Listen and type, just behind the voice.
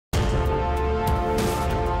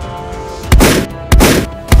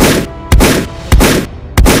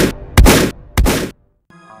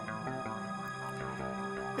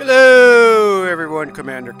Hello everyone,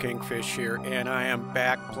 Commander Kingfish here, and I am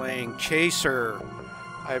back playing Chaser.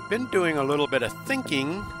 I've been doing a little bit of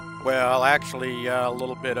thinking, well actually a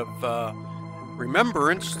little bit of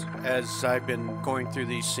remembrance as I've been going through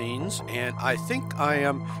these scenes, and I think I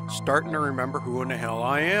am starting to remember who in the hell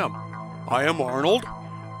I am. I am Arnold,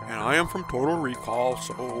 and I am from Total Recall,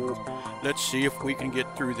 so let's see if we can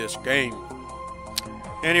get through this game.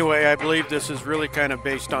 Anyway, I believe this is really kind of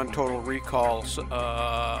based on Total Recall's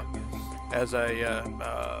as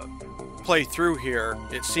I play through here.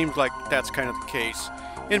 It seems like that's kind of the case.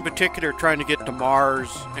 In particular, trying to get to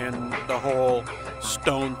Mars and the whole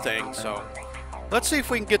stone thing. So let's see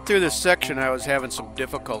if we can get through this section I was having some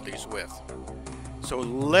difficulties with. So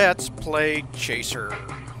let's play Chaser.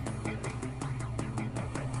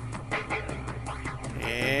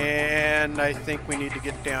 And I think we need to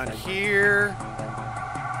get down here.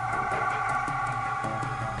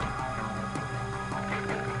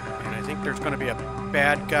 There's going to be a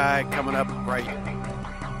bad guy coming up right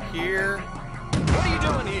here. What are you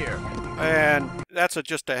doing here? And that's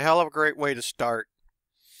just a hell of a great way to start.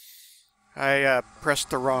 I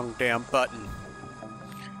pressed the wrong damn button.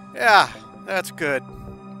 Yeah, that's good.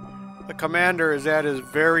 The commander is at his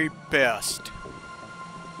very best.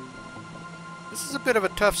 This is a bit of a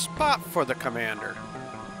tough spot for the commander.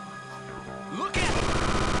 Look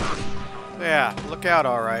out! Yeah, look out,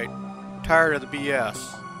 alright. Tired of the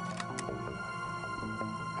BS.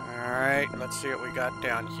 Alright, let's see what we got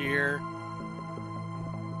down here.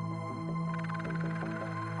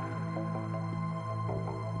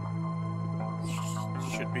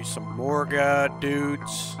 Should be some Morga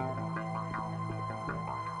dudes.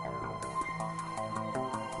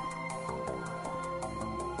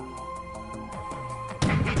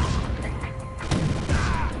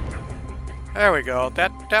 There we go.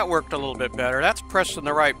 That worked a little bit better. That's pressing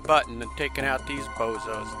the right button and taking out these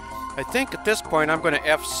bozos. I think at this point I'm going to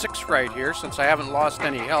F6 right here since I haven't lost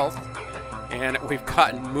any health, and we've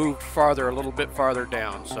gotten moved farther, a little bit farther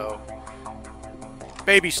down. So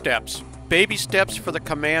baby steps for the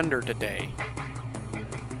commander today.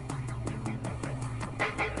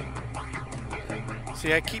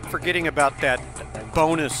 See, I keep forgetting about that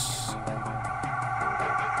bonus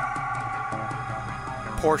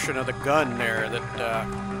portion of the gun there that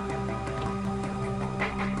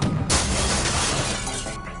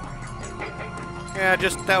yeah,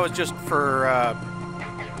 that was just for,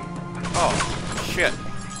 oh, shit.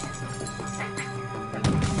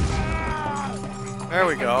 There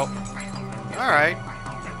we go. Alright.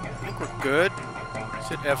 I think we're good. Let's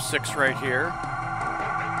hit F6 right here.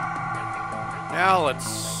 Now let's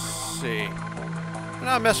see. I'm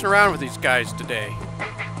not messing around with these guys today.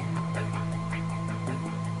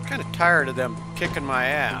 I'm kind of tired of them kicking my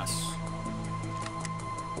ass.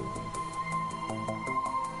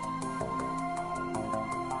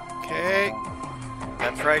 Okay,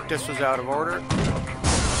 that's right, this was out of order.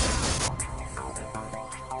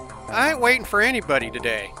 I ain't waiting for anybody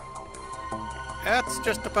today. That's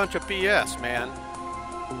just a bunch of BS, man.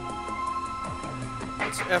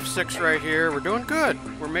 It's F6 right here. We're doing good.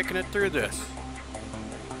 We're making it through this.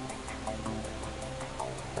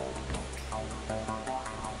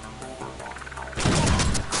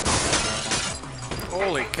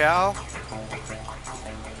 Holy cow.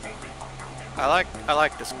 I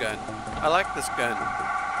like this gun. I like this gun.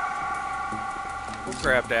 We'll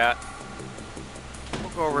grab that.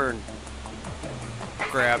 We'll go over and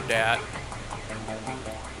grab that.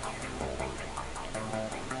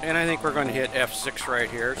 And I think we're going to hit F6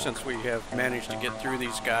 right here since we have managed to get through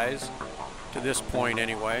these guys to this point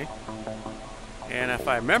anyway. And if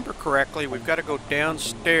I remember correctly, we've got to go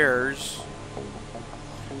downstairs.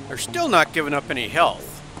 They're still not giving up any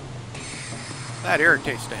health. That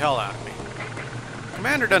irritates the hell out of me.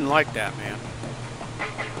 Commander doesn't like that, man.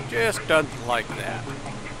 Just doesn't like that.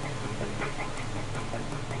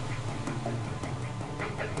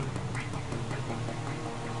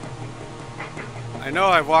 I know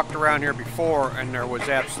I've walked around here before and there was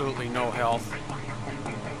absolutely no health.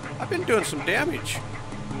 I've been doing some damage.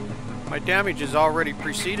 My damage has already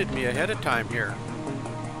preceded me ahead of time here.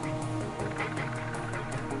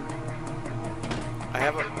 I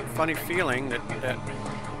have a funny feeling that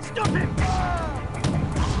Stop it!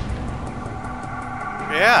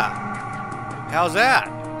 Yeah. How's that?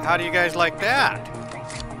 How do you guys like that?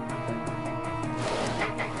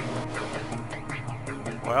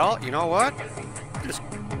 Well, you know what? Just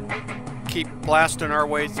keep blasting our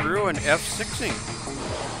way through and F6ing.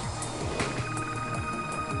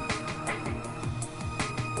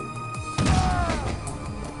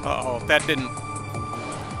 Uh-oh, that didn't...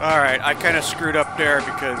 Alright, I kind of screwed up there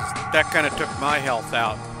because that kind of took my health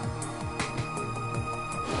out.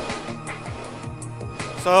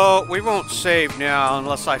 So, we won't save now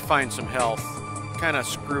unless I find some health. Kind of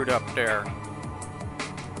screwed up there.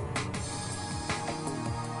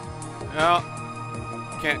 Well,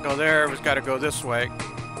 can't go there. We've got to go this way.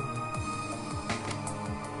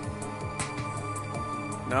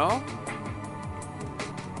 No?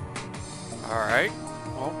 Alright.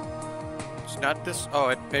 Well, it's not this.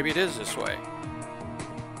 Oh, maybe it is this way.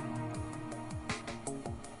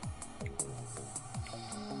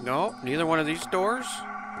 No, neither one of these doors?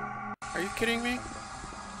 Are you kidding me?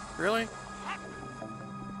 Really?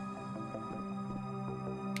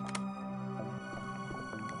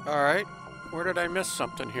 Alright, where did I miss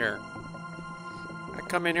something here? I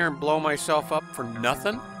come in here and blow myself up for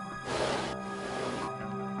nothing?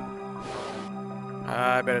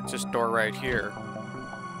 I bet it's this door right here.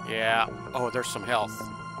 Yeah. Oh, there's some health.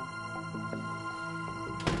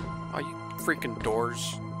 Oh, you freaking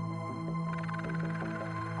doors.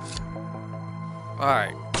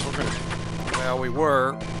 Alright, we're gonna... Well, we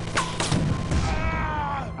were.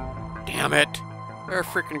 Damn it! There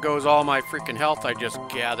freaking goes all my freaking health I just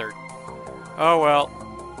gathered. Oh well.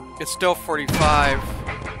 It's still 45.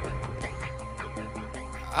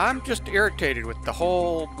 I'm just irritated with the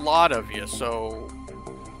whole lot of you, so...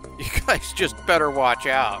 You guys just better watch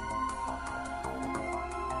out.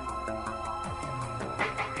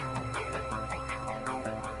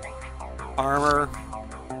 Armor.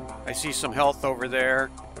 I see some health over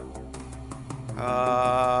there.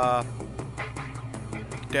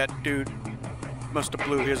 That dude must have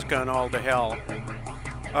blew his gun all to hell.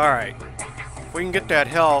 Alright. If we can get that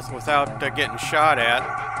health without getting shot at.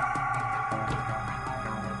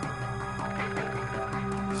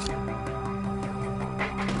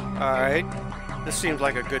 Alright. This seems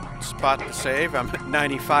like a good spot to save. I'm at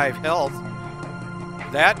 95 health.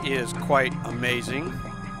 That is quite amazing.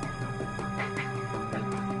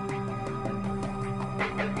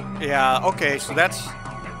 Yeah, okay, so that's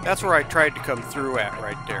where I tried to come through at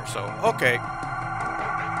right there. So, okay.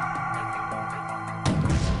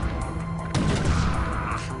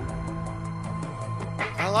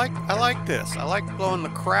 I like this. I like blowing the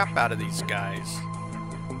crap out of these guys.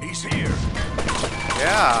 He's here.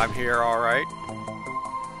 Yeah, I'm here, all right.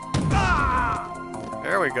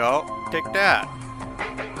 There we go. Take that.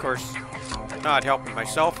 Of course, not helping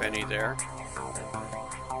myself any there.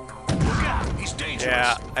 Look out, he's dangerous.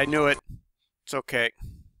 Yeah, I knew it. It's okay.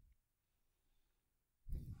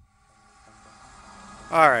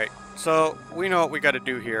 Alright, so we know what we got to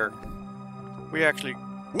do here. We actually...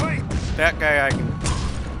 Wait! That guy I can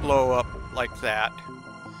blow up like that.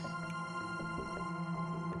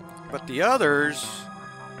 But the others...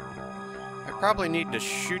 I probably need to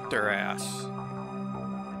shoot their ass.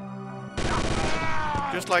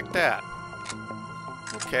 Just like that.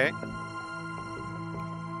 Okay.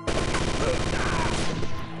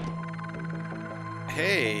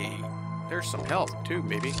 Hey, there's some health too,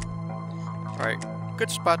 maybe. Alright, good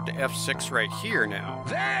spot to F6 right here now.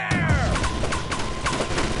 There!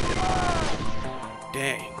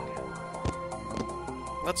 Dang.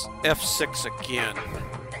 Let's F6 again.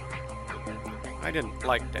 I didn't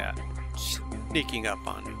like that. Sneaking up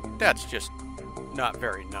on me. That's just not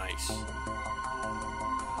very nice.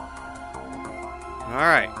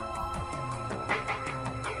 Alright.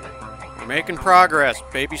 We're making progress.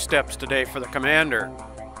 Baby steps today for the commander.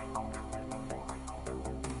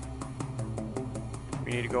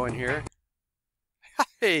 We need to go in here.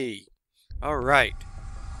 Hey! Alright.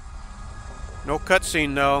 No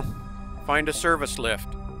cutscene though. Find a service lift.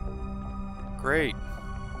 Great.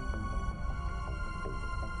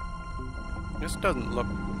 This doesn't look...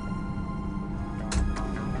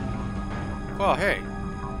 Well, hey.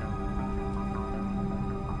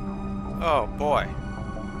 Oh, boy.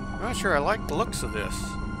 I'm not sure I like the looks of this.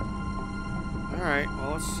 Alright,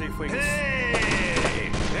 well, let's see if we can...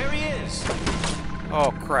 Hey! There he is!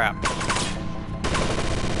 Oh, crap.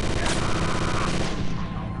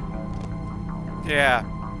 Yeah,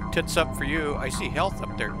 tits up for you. I see health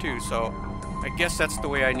up there, too, so I guess that's the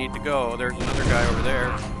way I need to go. There's another guy over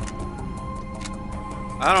there.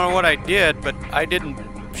 I don't know what I did, but I didn't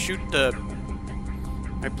shoot the...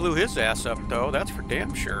 I blew his ass up, though. That's for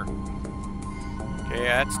damn sure. Okay,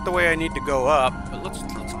 that's the way I need to go up. But let's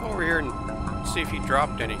go over here and see if he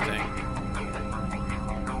dropped anything.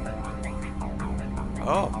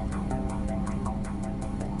 Oh.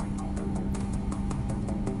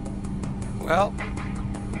 Well.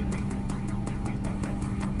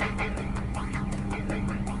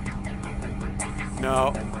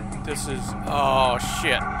 No. This is... Oh,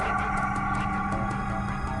 shit.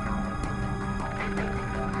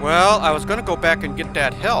 Well, I was going to go back and get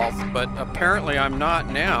that health, but apparently I'm not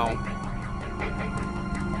now.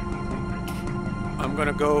 I'm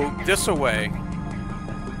gonna go this way.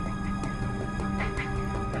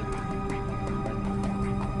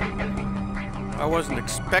 I wasn't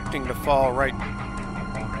expecting to fall right.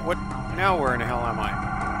 What? Now where in the hell am I?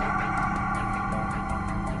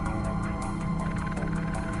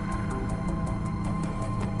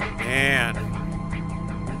 Man.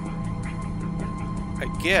 I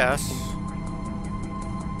guess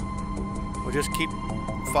we'll just keep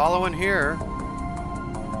following here.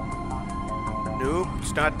 Nope,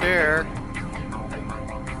 it's not there.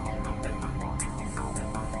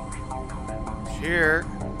 It's here.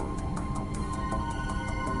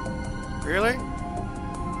 Really?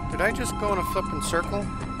 Did I just go in a flippin' circle?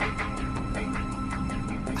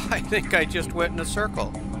 I think I just went in a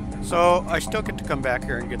circle. So I still get to come back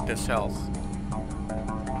here and get this health.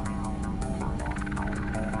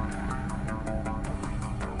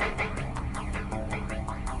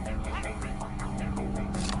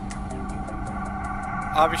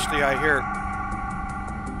 Obviously I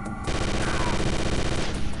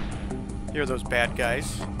hear those bad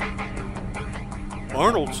guys.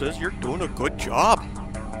 Arnold says you're doing a good job.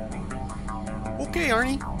 Okay,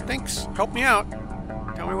 Arnie, thanks. Help me out.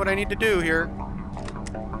 Tell me what I need to do here.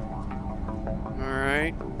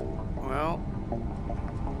 Alright. Well.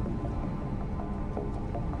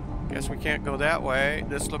 Guess we can't go that way.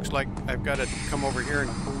 This looks like I've got to come over here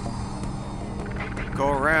and go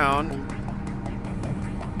around.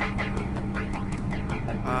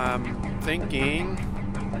 I'm thinking...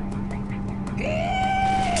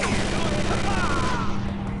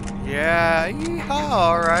 Yeah, yeehaw,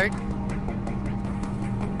 alright.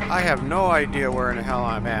 I have no idea where in the hell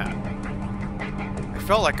I'm at. I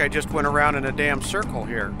felt like I just went around in a damn circle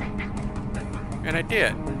here. And I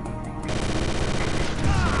did.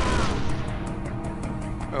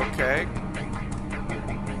 Okay.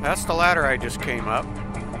 That's the ladder I just came up.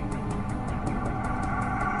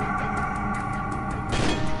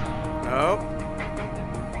 Nope.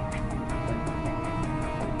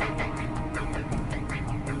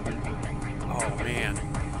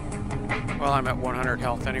 Well, I'm at 100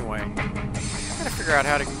 health anyway. I gotta figure out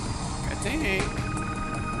how to... I think...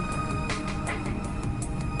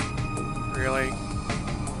 Really?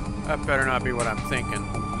 That better not be what I'm thinking.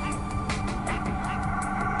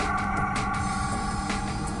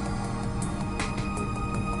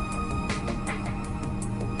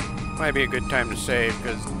 Might be a good time to save,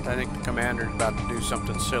 because I think the commander's about to do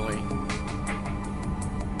something silly.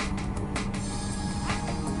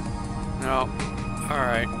 No.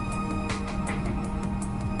 Alright.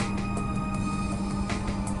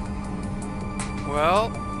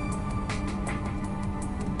 Well,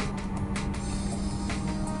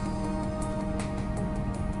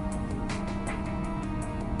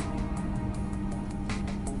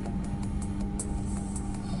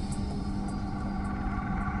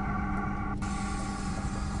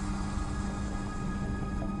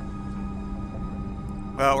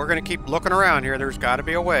 we're going to keep looking around here. There's got to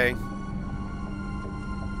be a way.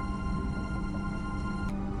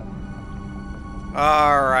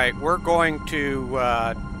 All right, we're going to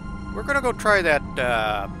go try that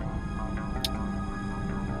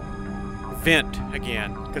vent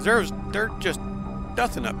again, because there's just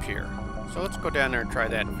nothing up here. So let's go down there and try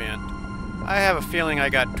that vent. I have a feeling I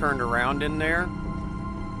got turned around in there,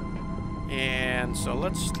 and so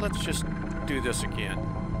let's just do this again.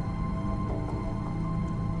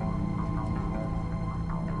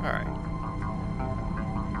 All right,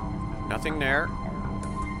 nothing there.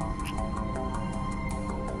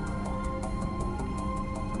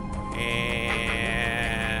 And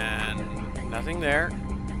nothing there.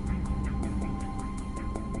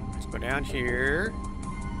 Let's go down here.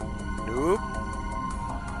 Nope.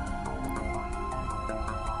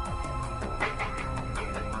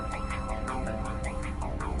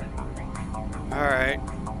 Alright.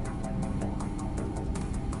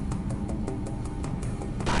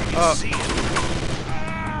 Oh.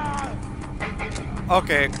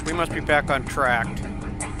 Okay, we must be back on track.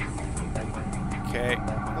 Okay.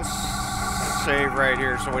 Let's save right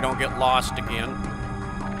here so we don't get lost again.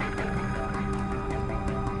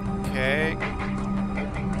 Okay.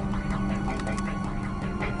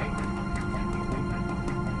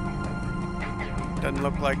 Doesn't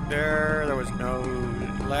look like there was no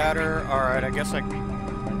ladder. Alright, I guess I...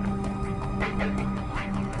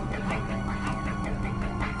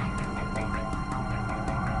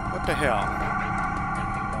 What the hell?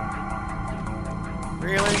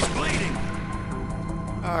 Really? He's bleeding.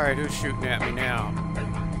 Alright, who's shooting at me now?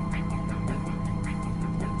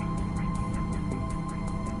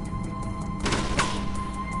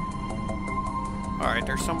 Alright,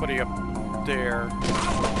 there's somebody up there.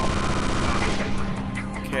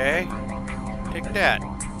 Okay. Take that,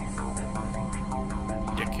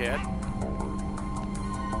 dickhead.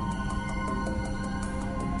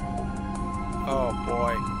 Oh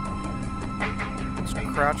boy. Let's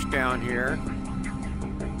crouch down here.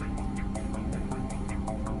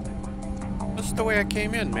 This is the way I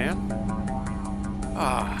came in, man.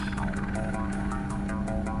 Ah.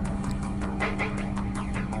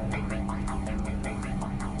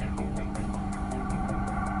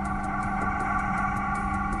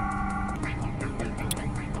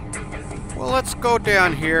 Well, let's go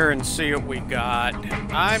down here and see what we got.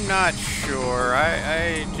 I'm not sure.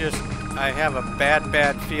 I have a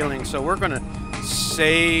bad feeling. So we're gonna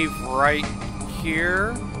save right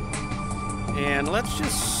here. And let's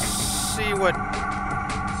just see what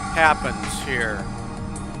happens here.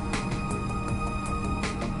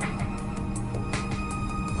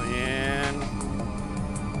 And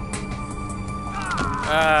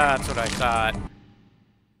that's what I thought.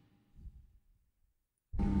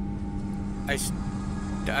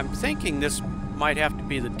 I'm thinking this might have to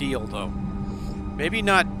be the deal, though. Maybe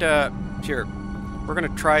not. Here, we're going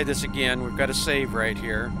to try this again. We've got a save right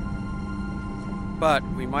here. But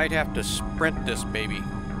we might have to sprint this baby.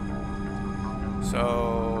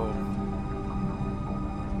 So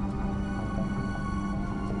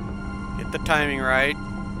get the timing right.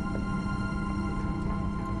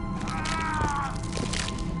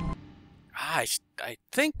 I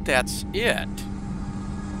think that's it.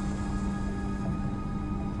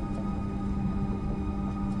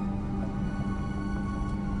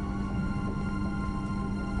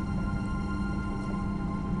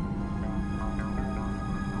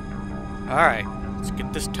 Alright, let's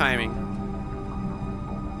get this timing.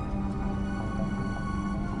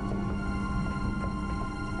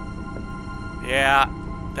 Yeah,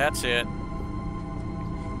 that's it.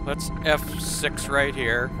 Let's F6 right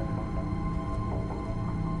here.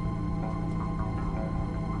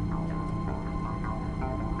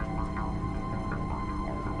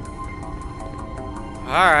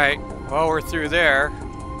 Alright, well, we're through there.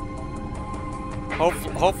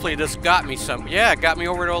 Hopefully this got me some. Yeah, it got me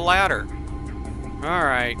over to a ladder.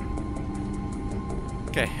 Alright.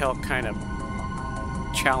 What the hell kind of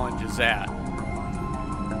challenge is that?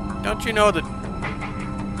 Don't you know that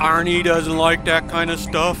Arnie doesn't like that kind of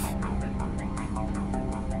stuff?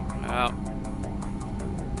 Well.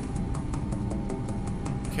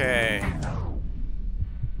 Okay.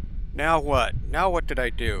 Now what? Now what did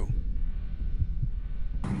I do?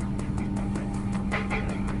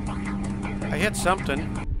 I hit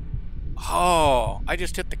something. Oh, I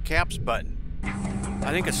just hit the caps button.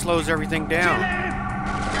 I think it slows everything down.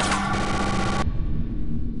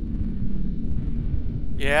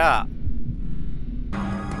 Yeah.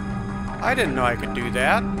 I didn't know I could do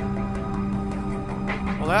that.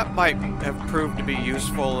 Well, that might have proved to be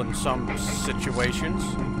useful in some situations.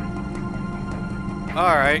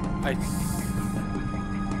 Alright.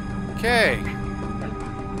 Okay.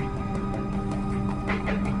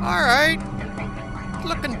 Alright.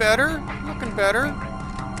 Looking better. Looking better.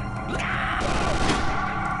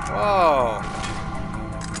 Whoa.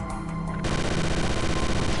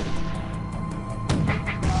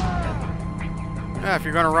 Yeah, if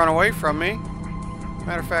you're gonna run away from me.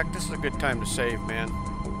 Matter of fact, this is a good time to save, man.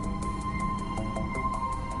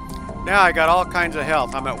 Now I got all kinds of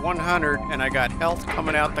health. I'm at 100 and I got health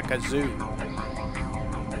coming out the kazoo.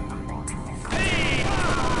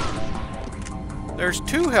 There's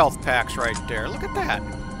 2 health packs right there. Look at that.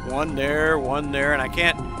 One there, and I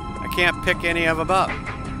can't pick any of them up.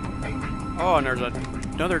 Oh, and there's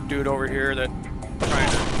another dude over here that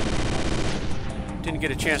didn't get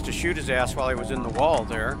a chance to shoot his ass while he was in the wall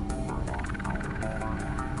there.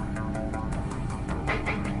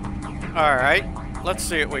 Alright, let's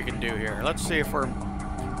see what we can do here. Let's see if we're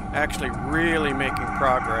actually really making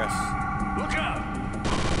progress. Look out!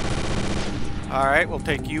 Alright, we'll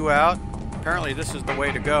take you out. Apparently this is the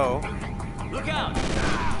way to go. Look out!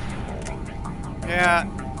 Yeah.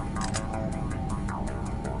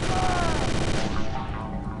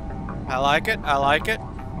 I like it. I like it.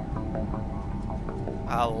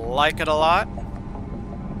 I like it a lot.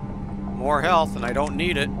 More health, and I don't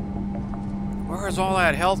need it. Where is all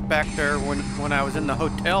that health back there when I was in the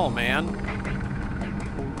hotel, man?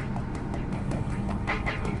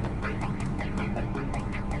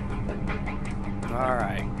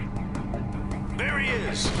 Alright. There he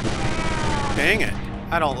is! Dang it.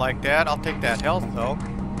 I don't like that. I'll take that health, though.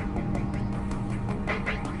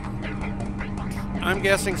 I'm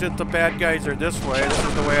guessing since the bad guys are this way, this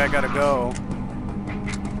is the way I gotta go.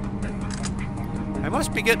 I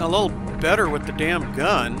must be getting a little better with the damn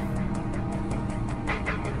gun.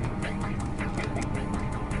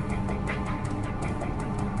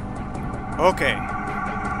 Okay.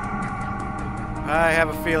 I have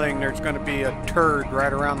a feeling there's going to be a turd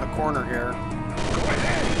right around the corner here.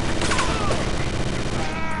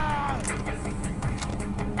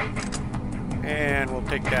 And we'll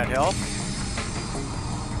take that health.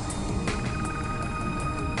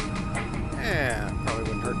 Yeah, probably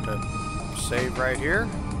wouldn't hurt to save right here.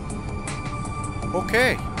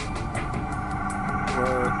 Okay.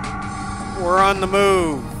 We're on the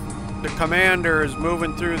move. The commander is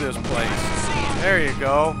moving through this place. There you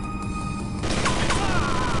go.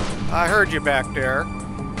 I heard you back there.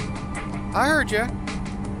 I heard you.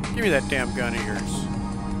 Give me that damn gun of yours.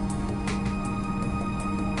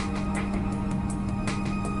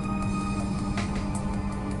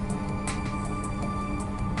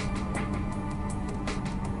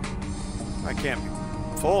 I can't be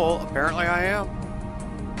full. Apparently I am.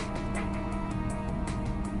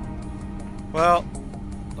 Well,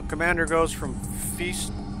 the commander goes from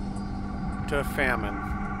feast to famine.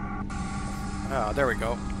 Ah, there we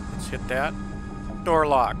go. Let's hit that. Door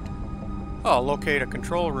locked. Oh, locate a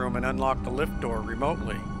control room and unlock the lift door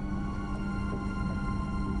remotely.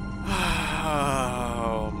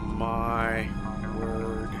 Oh my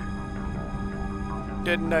word.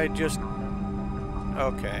 Didn't I just...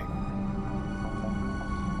 Okay.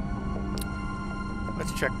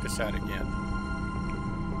 Let's check this out again.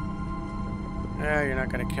 Yeah, you're not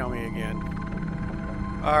going to kill me again.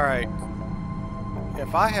 Alright.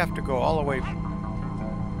 If I have to go all the way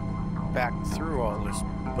back through all this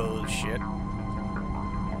bullshit...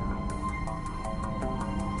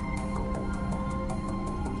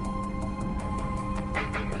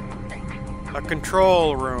 A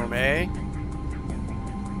control room, eh?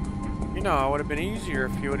 You know, it would have been easier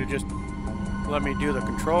if you would have just let me do the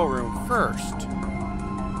control room first.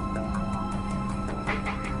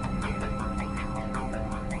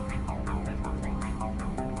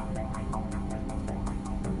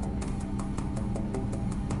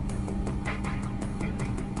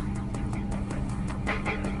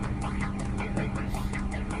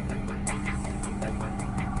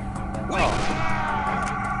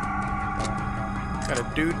 Got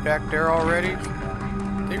a dude back there already.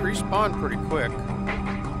 They respawn pretty quick.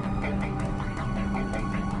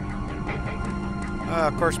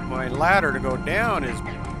 Of course, my ladder to go down is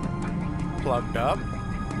plugged up.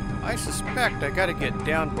 I suspect I got to get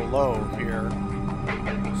down below here.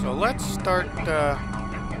 So let's start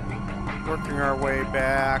working our way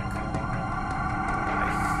back.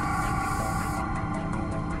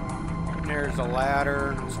 There's a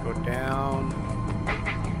ladder. Let's go down.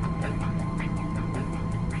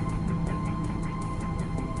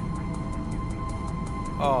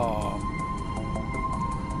 Oh.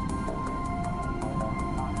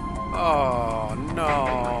 Oh,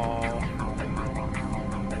 no.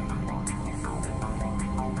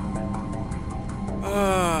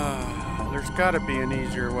 There's got to be an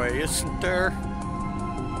easier way, isn't there?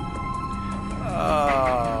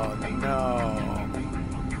 Oh, no.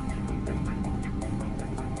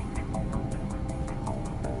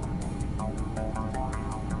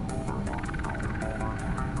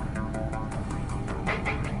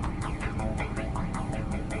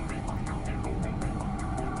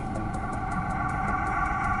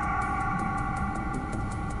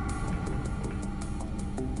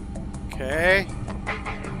 Okay.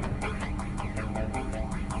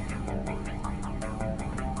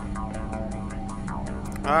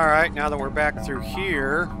 All right, now that we're back through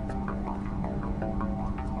here.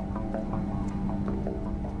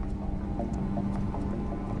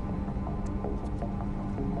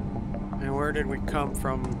 And where did we come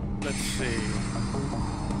from? Let's see.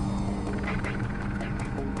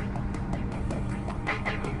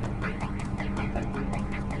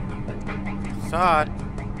 Thought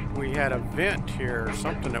we had a vent here or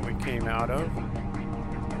something that we came out of.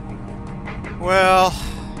 Well,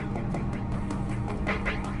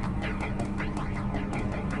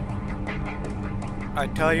 I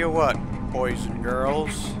tell you what, boys and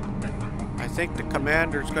girls, I think the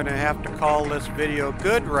commander's going to have to call this video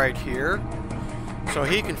good right here so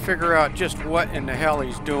he can figure out just what in the hell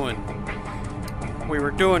he's doing. We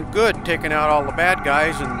were doing good taking out all the bad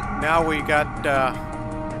guys, and now we got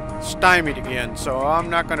stymied again, so I'm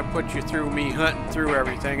not going to put you through me hunting through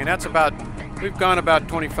everything, and that's about, we've gone about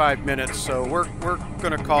 25 minutes, so we're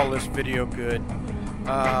going to call this video good.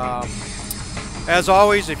 As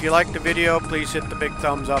always, if you like the video, please hit the big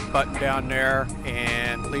thumbs up button down there,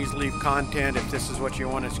 and please leave content if this is what you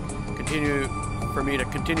want to continue for me to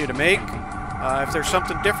continue to make. If there's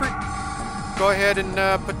something different, go ahead and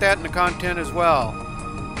put that in the content as well.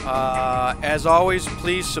 As always,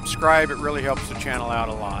 please subscribe. It really helps the channel out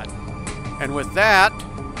a lot. And with that,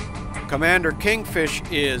 Commander Kingfish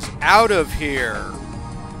is out of here.